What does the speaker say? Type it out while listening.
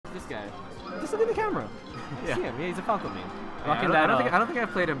guy? Just look at the camera. Yeah. See him. Yeah, he's a Falco main. Yeah, Rocking I don't think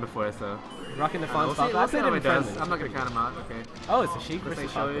I've played him before, so. Rocking the fun We'll Falco. see how he does. I'm not gonna gonna count him out. Okay. Oh, it's a Sheik Looks versus like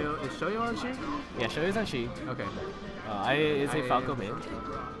Falco. Shoyo. Is Shoyo on Sheik? Yeah, Shoyo's on Sheik. Okay. I is a Falco main.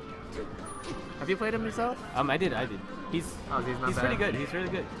 Have you played him yourself? I did. He's not pretty bad. good. He's really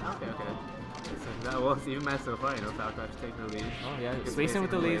good. Okay. So that was even match so far, you know, Falco has to take the lead. Oh yeah, spacing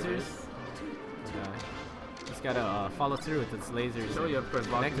with the lasers. Just gotta follow through with its lasers. Shoyo, of course,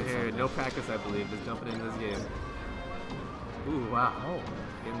 walking here, no practice, I believe, just jumping into this game. Ooh, wow. Oh.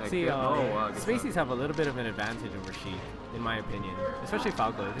 See, wow, Spaceys have a little bit of an advantage over Sheik, in my opinion, especially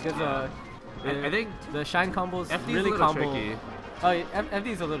Falco, because I think the shine combos really combo. Tricky. Oh, yeah,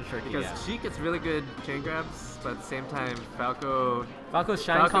 FD's a little tricky. Because Sheik gets really good chain grabs, but at the same time, Falco's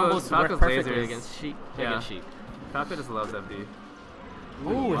shine combos work perfectly lasers. against Sheik. Falco just loves FD.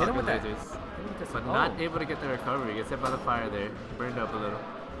 Ooh, hit him with that. Lasers. But not able to get the recovery. Gets hit by the fire there. Burned up a little.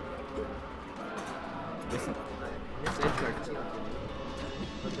 Listen.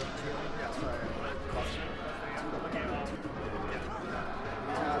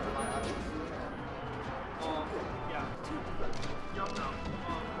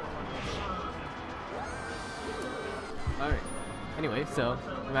 Alright. Anyway, so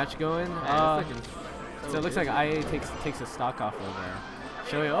the match going. So it looks like IA takes a stock off over there.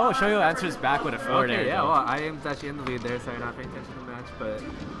 Shoyo. Oh, Shoyo answers back with a forward air. Yeah, well, iAimed's actually in the lead there. Sorry, not paying attention to the match, but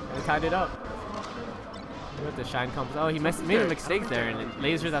they tied it up. With the shine combos. Oh, he made a mistake there, and it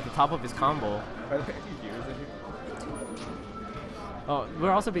lasers at the top of his combo. Oh,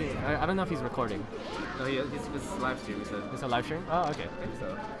 we're also being. I don't know if he's recording. No, he's live stream. He said. It's a live stream. Oh, okay. I think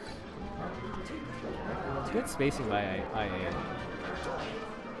so. Good spacing by IA.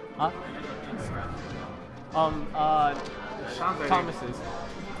 Huh? Thomas's.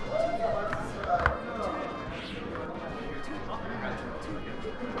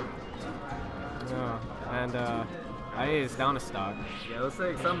 And IA is down a stock. Yeah, it looks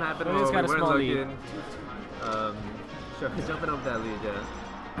like something happened while we weren't looking. Jumping up that lead, yeah.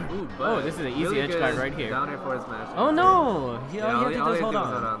 Ooh, oh, this is an easy really edge guard right here. Down air for his match. Oh no! All he had to do is hold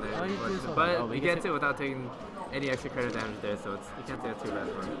on. All he had to do is hold but on. he gets it without taking any extra credit damage there, so it's, you can't say it's too bad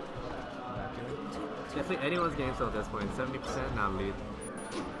for him. Definitely anyone's game still at this point. 70% now lead.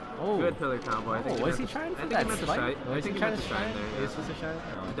 Oh. Good pillar combo. I think was he trying for that spike? I think he meant to shine there. He was supposed to shine? No,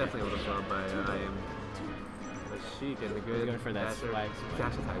 definitely would have flown by iAimed. But Sheik and the good going for that spike.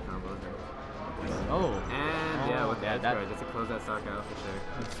 dash attack combo there. Oh. And yeah, with the edge guard, just to close that stock out for sure.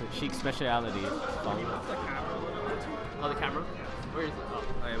 That's Sheik's speciality. Oh, the camera? Where is it? Oh,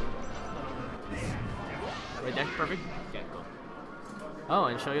 right there? Perfect? Okay, cool. Oh,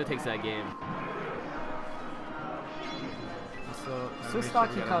 and Shoyo takes that game. So stock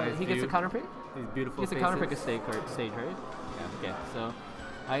he gets a counter pick? These beautiful He gets a counter pick a stage, right? Yeah, okay. So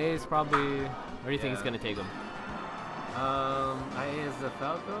IA is probably, where do you think he's going to take him? IA is the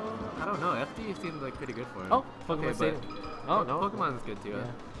Falco? I don't know. FD seems like pretty good for him. Oh, Pokemon Stadium. Oh, no. Pokemon's good too. Yeah.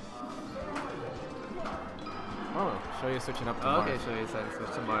 Oh, Shoyo switching up to Marth. Okay, Shoyo decided to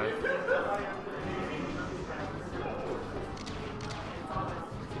switch to Marth.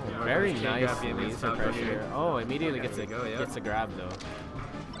 Very nice laser pressure. Oh, immediately gets a grab though.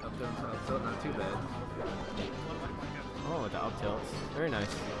 Up tilt, not too bad. Oh, the up tilts. Very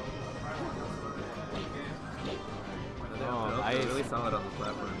nice. Oh, IA's really solid on the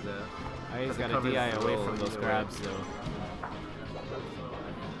platforms, yeah. IA's got a DI away from those grabs though.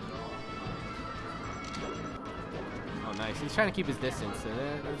 Oh, nice. He's trying to keep his distance.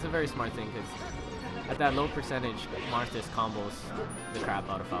 It's a very smart thing because at that low percentage, Marth just combos the crap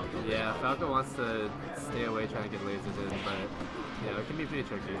out of Falco. Yeah, Falco wants to stay away trying to get lasers in, but yeah, it can be pretty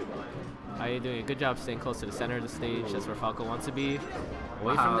tricky. IA doing a good job staying close to the center of the stage. That's where Falco wants to be.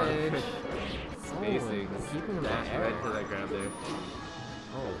 Away from the edge. Spacing. Keeping him dash right to that grab there.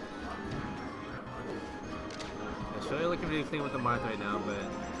 Oh. Yeah, Shoyo looking really clean with the Marth right now, but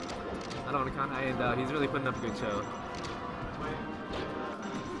I don't want to count iAimed out. He's really putting up a good show.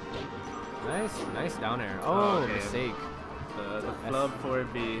 Nice down air. Oh, okay. Mistake. The flub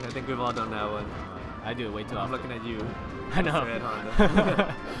forward B. I think we've all done that one. I do it way too often. often. I'm looking at you. I know. Red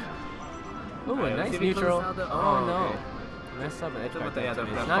Honda. Ooh, a nice neutral. Oh no. Okay. Messed up the edge guard. Yeah,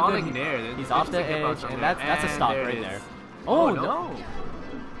 it's not good. He's off the edge, and that's a stop right there. Oh no! Oh,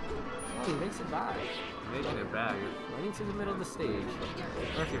 he makes it back. Making it back. Running to the middle of the stage.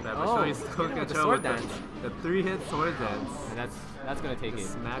 Perfect back. Oh, he's still with the sword dance. The 3-hit sword dance. And that's gonna take it.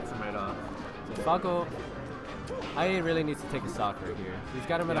 Smacks him right off. So Falco, IA really needs to take a stock right here. He's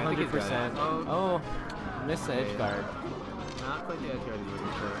got him at 100%. Oh, missed the edge guard. Not quite the edge guard he's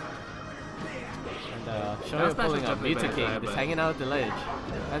looking for. And Shoyo pulling up Muta King, just hanging out at the ledge.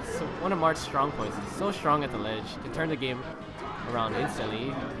 That's one of Marth's strong points. He's so strong at the ledge. Can turn the game around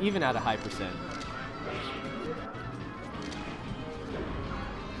instantly, even at a high percent.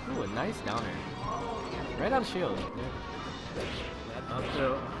 Ooh, a nice downer. Right on shield. Up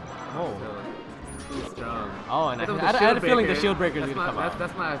throw. Oh. He's strong. Oh, and I had a feeling the shield breaker is going to come out.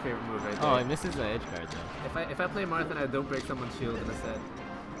 That's my favorite move right there. Oh, it misses the edge guard though. If I play Marth and I don't break someone's shield in a set.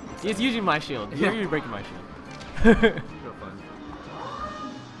 It's usually my shield. You're breaking my shield. Real fun.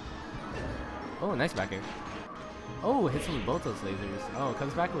 Oh, nice back air. Oh, hits him with both those lasers. Oh,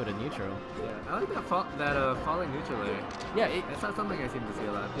 comes back with a neutral. Yeah, I like that falling neutral layer. Yeah, it's not something I seem to see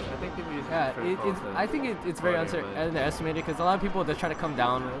a lot. I think people use I think it's very underestimated because a lot of people just try to come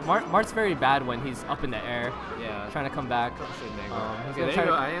down. Marth's very bad when he's up in the air. Yeah. Trying to come back. Okay, there you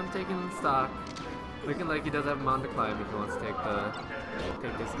go. I am taking stock. Looking like he does have a mountain to climb if he wants to take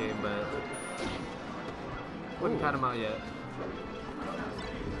this game, but wouldn't cut him out yet.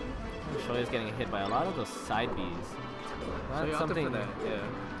 Shoyo's getting hit by a lot of those side Bs. That's something that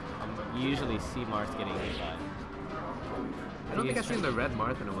you usually see Marth getting hit by. I don't think I've seen the red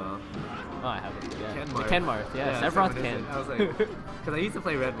Marth in a while. Oh, I haven't. Yeah. The Ken Marth. Yeah, Sephiroth Ken. I was like, because I used to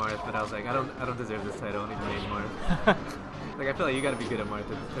play red Marth, but I was like, I don't deserve this title. I need to main Marth. Like I feel like you got to be good at Marth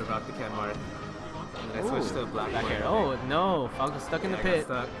to rock the Ken Marth. And I switched to black Marth. Oh no, Falco's stuck in the pit.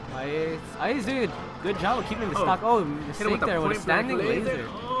 iAime's doing a good job of keeping the stock. Oh, mistake there with a standing laser.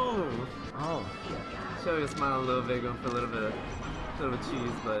 Oh. Shoyo smile a little bit, going for a little bit of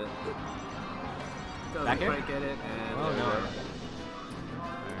cheese, but doesn't quite get it. And oh no.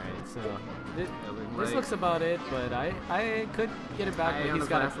 Alright, so this looks about it, but I could get it back, but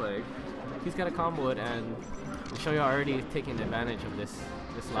he's got a combo it, and Shoyo already taking advantage of this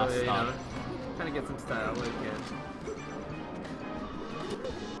last stop. Trying to get some style while he can.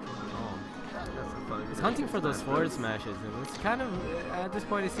 He's hunting for those forward smashes, and it's kind of at this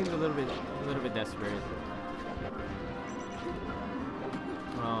point it seems a little bit desperate.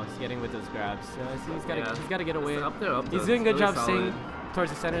 Oh, he's getting with those grabs. So he's got to get away. He's doing a good job staying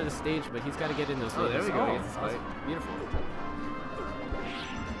towards the center of the stage, but he's got to get in those. Oh, there we go. Beautiful.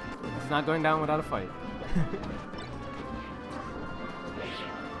 It's not going down without a fight.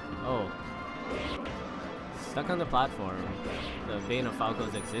 Oh. Stuck on the platform. The bane of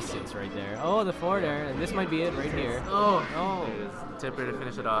Falco's existence right there. Oh, the forward air, and this might be it right here. Oh, no. Tipper to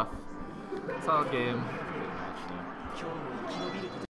finish it off. Solid game.